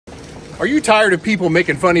Are you tired of people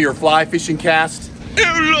making fun of your fly fishing cast?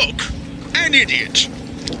 Oh look, an idiot.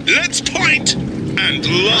 Let's point and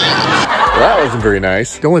laugh. Well, that wasn't very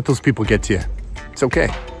nice. Don't let those people get to you. It's okay.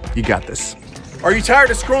 You got this. Are you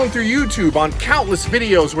tired of scrolling through YouTube on countless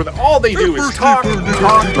videos where all they do is talk?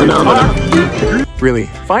 Really,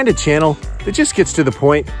 find a channel that just gets to the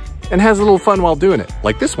point and has a little fun while doing it,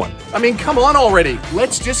 like this one. I mean, come on already.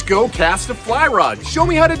 Let's just go cast a fly rod. Show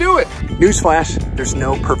me how to do it. Newsflash, there's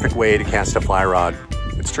no perfect way to cast a fly rod.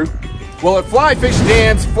 It's true. Well, at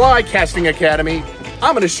FlyFishDan's Fly Casting Academy,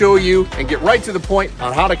 I'm gonna show you and get right to the point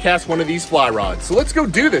on how to cast one of these fly rods. So let's go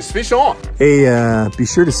do this, fish on. Hey, be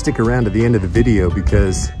sure to stick around to the end of the video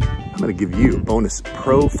because I'm gonna give you a bonus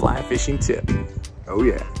pro fly fishing tip. Oh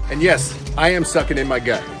yeah. And yes, I am sucking in my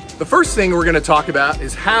gut. The first thing we're gonna talk about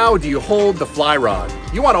is how do you hold the fly rod?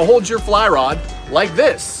 You wanna hold your fly rod like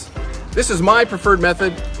this. This is my preferred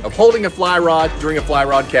method of holding a fly rod during a fly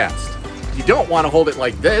rod cast. You don't wanna hold it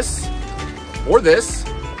like this, or this,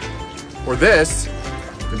 or this,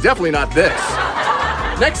 and definitely not this.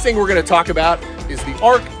 Next thing we're gonna talk about is the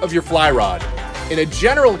arc of your fly rod. In a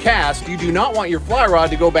general cast, you do not want your fly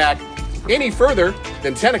rod to go back any further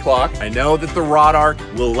than 10 o'clock. I know that the rod arc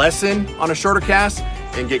will lessen on a shorter cast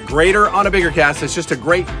and get greater on a bigger cast. It's just a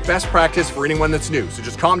great best practice for anyone that's new, so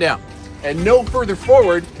just calm down. And no further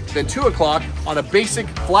forward than 2 o'clock on a basic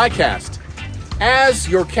fly cast. As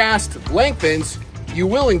your cast lengthens, you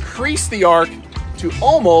will increase the arc to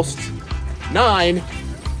almost 9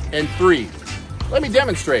 and 3. Let me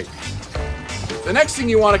demonstrate. The next thing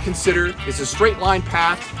you want to consider is a straight line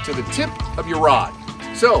path to the tip of your rod.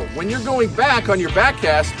 So when you're going back on your back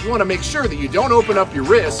cast, you want to make sure that you don't open up your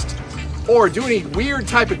wrist or do any weird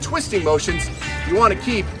type of twisting motions. You want to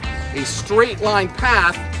keep a straight line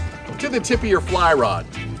path to the tip of your fly rod.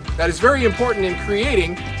 That is very important in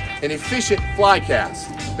creating an efficient fly cast.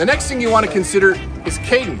 The next thing you want to consider is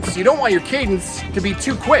cadence. You don't want your cadence to be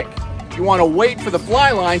too quick. You want to wait for the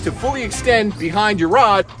fly line to fully extend behind your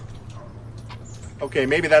rod. Okay,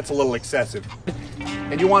 maybe that's a little excessive.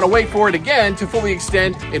 And you want to wait for it again to fully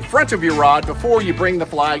extend in front of your rod before you bring the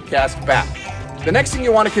fly cast back. The next thing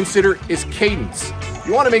you want to consider is cadence.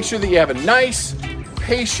 You want to make sure that you have a nice,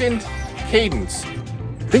 patient cadence.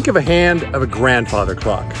 Think of a hand of a grandfather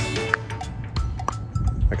clock.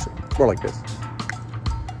 Actually, more like this.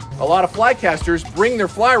 A lot of fly casters bring their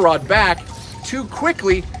fly rod back too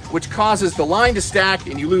quickly, which causes the line to stack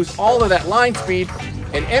and you lose all of that line speed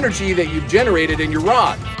and energy that you've generated in your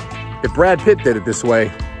rod. If Brad Pitt did it this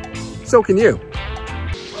way, so can you.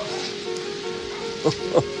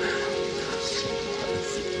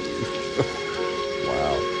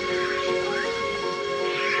 Wow.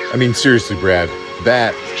 I mean, seriously, Brad,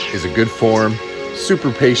 that is a good form,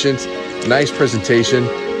 super patient, nice presentation,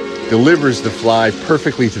 delivers the fly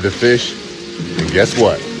perfectly to the fish, and guess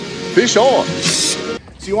what? Fish on!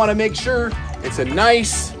 So you want to make sure it's a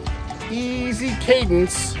nice, easy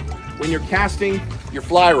cadence when you're casting your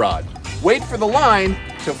fly rod. Wait for the line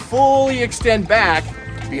to fully extend back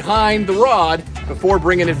behind the rod before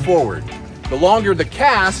bringing it forward. The longer the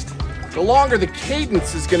cast, the longer the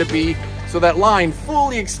cadence is going to be so that line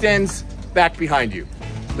fully extends back behind you.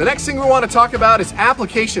 The next thing we want to talk about is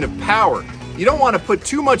application of power. You don't want to put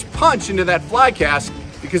too much punch into that fly cast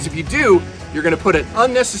because if you do, you're going to put an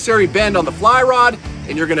unnecessary bend on the fly rod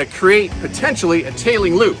and you're going to create potentially a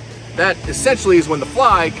tailing loop. That essentially is when the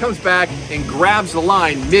fly comes back and grabs the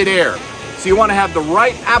line mid-air. So you want to have the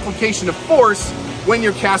right application of force when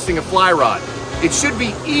you're casting a fly rod. It should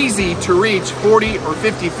be easy to reach 40 or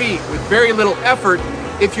 50 feet with very little effort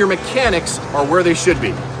if your mechanics are where they should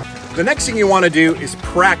be. The next thing you want to do is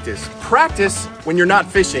practice. Practice when you're not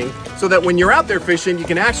fishing so that when you're out there fishing, you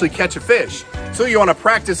can actually catch a fish. So you want to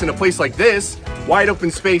practice in a place like this, wide open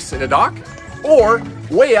space in a dock, or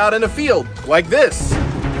way out in a field like this.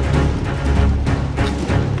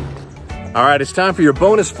 All right, it's time for your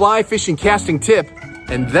bonus fly fishing casting tip,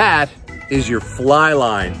 and that is your fly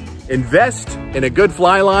line. Invest in a good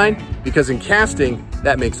fly line because in casting,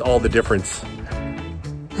 that makes all the difference.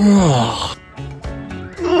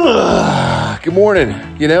 Good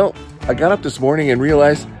morning. You know, I got up this morning and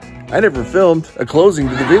realized I never filmed a closing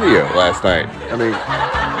to the video last night. I mean,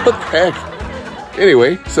 what the heck?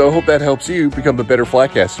 Anyway, so I hope that helps you become a better fly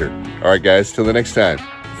caster. All right, guys, till the next time,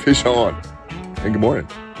 fish on and good morning.